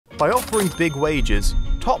By offering big wages,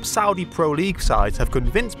 top Saudi Pro League sides have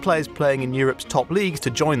convinced players playing in Europe's top leagues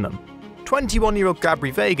to join them. 21-year-old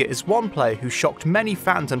Gabri Veiga is one player who shocked many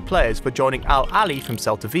fans and players for joining Al Ahly from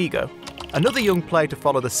Celta Vigo. Another young player to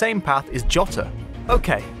follow the same path is Jota.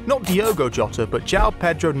 Okay, not Diogo Jota, but Joao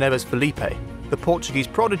Pedro Neves Filipe, the Portuguese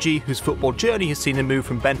prodigy whose football journey has seen him move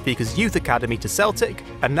from Benfica's youth academy to Celtic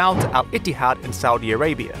and now to Al Ittihad in Saudi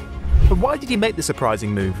Arabia. But why did he make the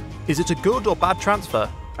surprising move? Is it a good or bad transfer?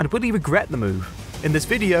 And will he regret the move? In this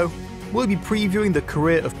video, we'll be previewing the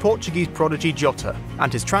career of Portuguese prodigy Jota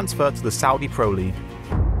and his transfer to the Saudi Pro League.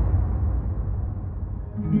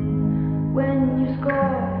 When you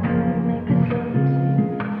score, make a sing.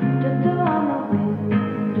 Jota on the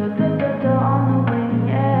wing, Jota on the wing.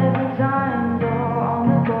 Every time you're on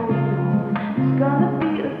the goal, it's gonna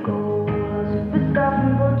be a goal. A superstar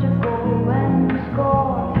from Portugal. When you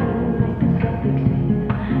score, make a sing.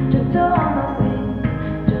 Jota on the wing,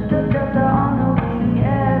 Jota on the wing.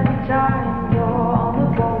 Every time you're on the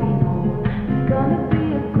ball, we know it's gonna be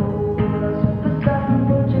a goal. A superstar from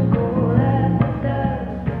Portugal.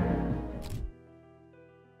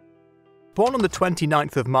 Born on the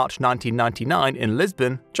 29th of March 1999 in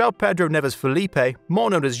Lisbon, Joao Pedro Neves Filipe, more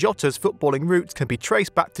known as Jota's footballing roots can be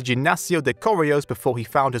traced back to Gimnasio de Correios before he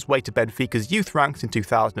found his way to Benfica's youth ranks in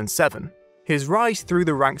 2007. His rise through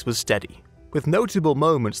the ranks was steady, with notable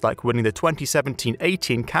moments like winning the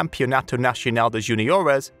 2017-18 Campeonato Nacional de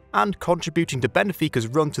Juniores and contributing to Benfica's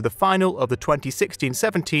run to the final of the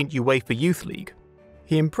 2016-17 UEFA Youth League.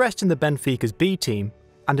 He impressed in the Benfica's B team,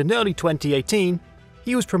 and in early 2018,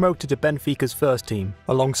 he was promoted to Benfica's first team,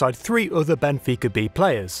 alongside 3 other Benfica B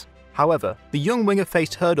players. However, the young winger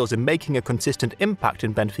faced hurdles in making a consistent impact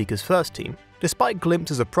in Benfica's first team. Despite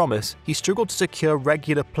glimpses of promise, he struggled to secure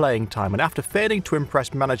regular playing time, and after failing to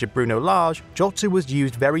impress manager Bruno Lage, Jota was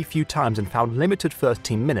used very few times and found limited first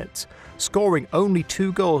team minutes, scoring only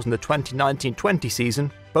 2 goals in the 2019-20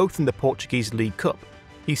 season, both in the Portuguese League Cup.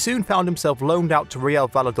 He soon found himself loaned out to Real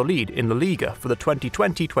Valladolid in La Liga for the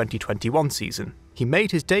 2020-2021 season. He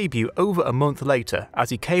made his debut over a month later as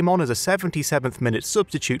he came on as a 77th minute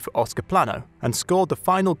substitute for Oscar Plano and scored the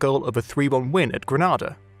final goal of a 3-1 win at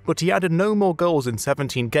Granada. But he added no more goals in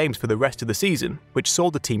 17 games for the rest of the season, which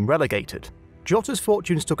saw the team relegated. Jota's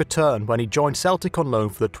fortunes took a turn when he joined Celtic on loan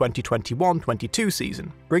for the 2021-22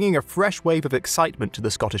 season, bringing a fresh wave of excitement to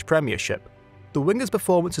the Scottish Premiership. The winger's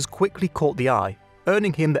performances quickly caught the eye,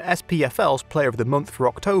 earning him the SPFL's Player of the Month for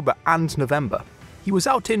October and November. He was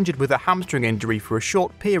out injured with a hamstring injury for a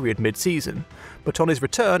short period mid-season, but on his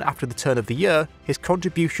return after the turn of the year, his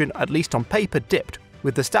contribution, at least on paper, dipped,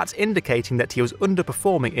 with the stats indicating that he was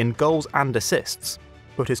underperforming in goals and assists.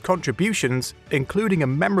 But his contributions, including a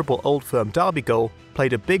memorable Old Firm derby goal,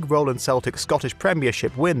 played a big role in Celtic's Scottish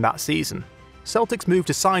Premiership win that season. Celtic's move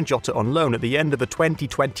to sign Jota on loan at the end of the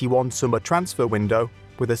 2021 summer transfer window,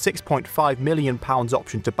 with a £6.5 million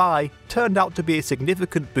option to buy, turned out to be a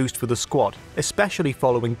significant boost for the squad, especially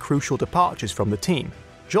following crucial departures from the team.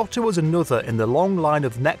 Jota was another in the long line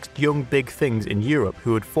of next young big things in Europe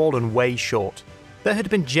who had fallen way short. There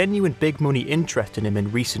had been genuine big money interest in him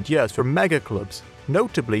in recent years from mega clubs,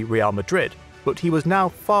 notably Real Madrid, but he was now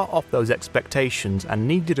far off those expectations and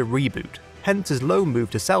needed a reboot, hence his loan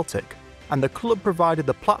move to Celtic, and the club provided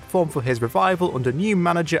the platform for his revival under new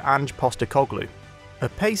manager Ange Postecoglou. A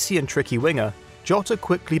pacey and tricky winger, Jota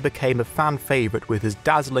quickly became a fan favourite with his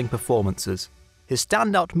dazzling performances. His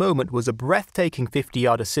standout moment was a breathtaking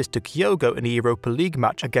 50-yard assist to Kyogo in a Europa League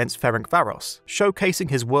match against Ferencváros, showcasing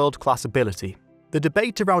his world-class ability. The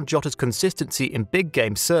debate around Jota's consistency in big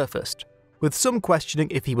games surfaced, with some questioning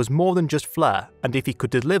if he was more than just flair and if he could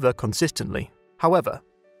deliver consistently. However,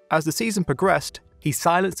 as the season progressed, he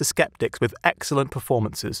silenced the sceptics with excellent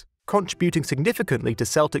performances, contributing significantly to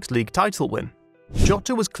Celtic's league title win.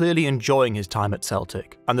 Jota was clearly enjoying his time at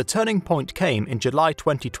Celtic, and the turning point came in July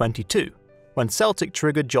 2022, when Celtic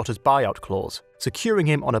triggered Jota's buyout clause, securing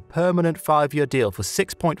him on a permanent 5-year deal for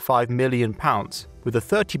 £6.5 million, with a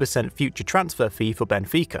 30% future transfer fee for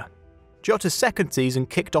Benfica. Jota's second season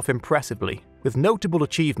kicked off impressively, with notable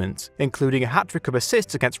achievements, including a hat-trick of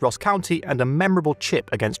assists against Ross County and a memorable chip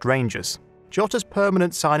against Rangers. Jota's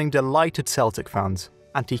permanent signing delighted Celtic fans,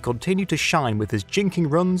 and he continued to shine with his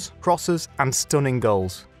jinking runs, crosses, and stunning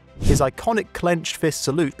goals. His iconic clenched fist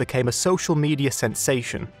salute became a social media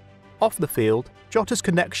sensation. Off the field, Jota's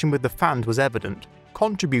connection with the fans was evident,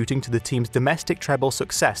 contributing to the team's domestic treble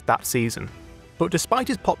success that season. But despite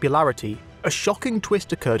his popularity, a shocking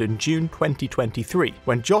twist occurred in June 2023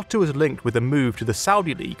 when Jota was linked with a move to the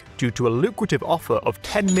Saudi League due to a lucrative offer of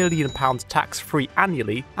 £10 million tax-free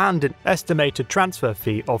annually and an estimated transfer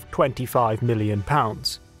fee of £25 million.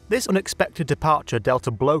 This unexpected departure dealt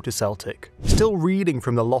a blow to Celtic, still reeling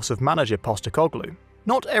from the loss of manager Postecoglou.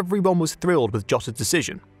 Not everyone was thrilled with Jota's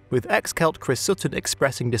decision, with ex-Celt Chris Sutton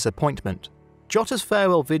expressing disappointment. Jota's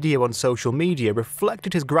farewell video on social media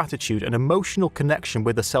reflected his gratitude and emotional connection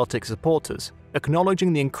with the Celtic supporters,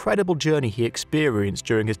 acknowledging the incredible journey he experienced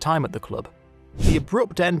during his time at the club. The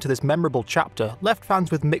abrupt end to this memorable chapter left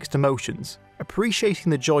fans with mixed emotions, appreciating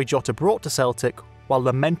the joy Jota brought to Celtic while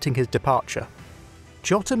lamenting his departure.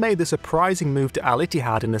 Jota made the surprising move to Al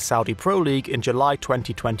Ittihad in the Saudi Pro League in July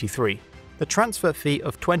 2023. The transfer fee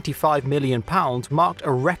of £25 million marked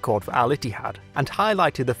a record for Al Ittihad and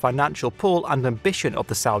highlighted the financial pull and ambition of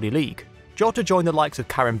the Saudi league. Jota joined the likes of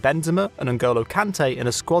Karim Benzema and N'Golo Kante in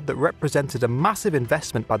a squad that represented a massive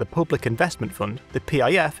investment by the Public Investment Fund, the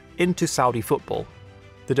PIF, into Saudi football.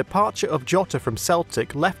 The departure of Jota from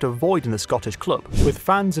Celtic left a void in the Scottish club, with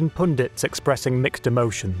fans and pundits expressing mixed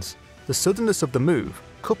emotions. The suddenness of the move,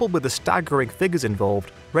 coupled with the staggering figures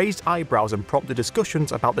involved, raised eyebrows and prompted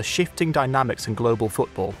discussions about the shifting dynamics in global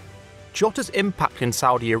football. Jota's impact in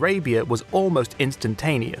Saudi Arabia was almost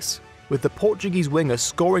instantaneous, with the Portuguese winger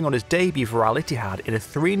scoring on his debut for Al Ittihad in a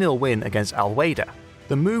 3-0 win against Al Wahda.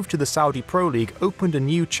 The move to the Saudi Pro League opened a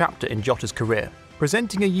new chapter in Jota's career,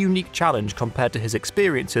 presenting a unique challenge compared to his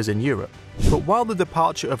experiences in Europe. But while the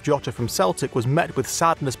departure of Jota from Celtic was met with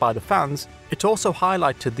sadness by the fans, it also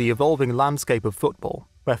highlighted the evolving landscape of football,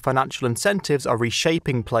 where financial incentives are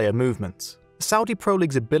reshaping player movements. The Saudi Pro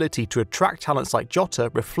League's ability to attract talents like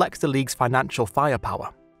Jota reflects the league's financial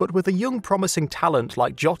firepower. But with a young promising talent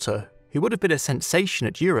like Jota, who would have been a sensation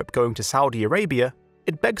at Europe going to Saudi Arabia,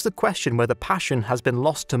 it begs the question whether passion has been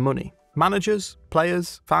lost to money. Managers,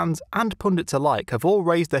 players, fans and pundits alike have all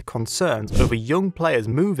raised their concerns over young players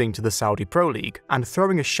moving to the Saudi Pro League and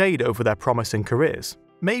throwing a shade over their promising careers.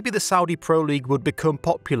 Maybe the Saudi Pro League would become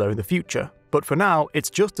popular in the future, but for now it's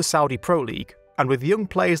just the Saudi Pro League, and with young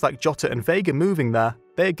players like Jota and Vega moving there,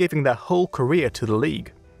 they're giving their whole career to the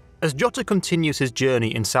league. As Jota continues his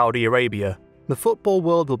journey in Saudi Arabia, the football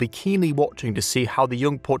world will be keenly watching to see how the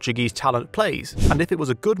young Portuguese talent plays and if it was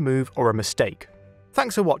a good move or a mistake.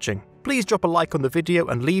 Thanks for watching. Please drop a like on the video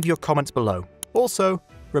and leave your comments below. Also,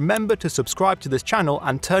 remember to subscribe to this channel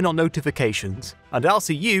and turn on notifications, and I'll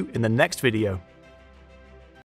see you in the next video.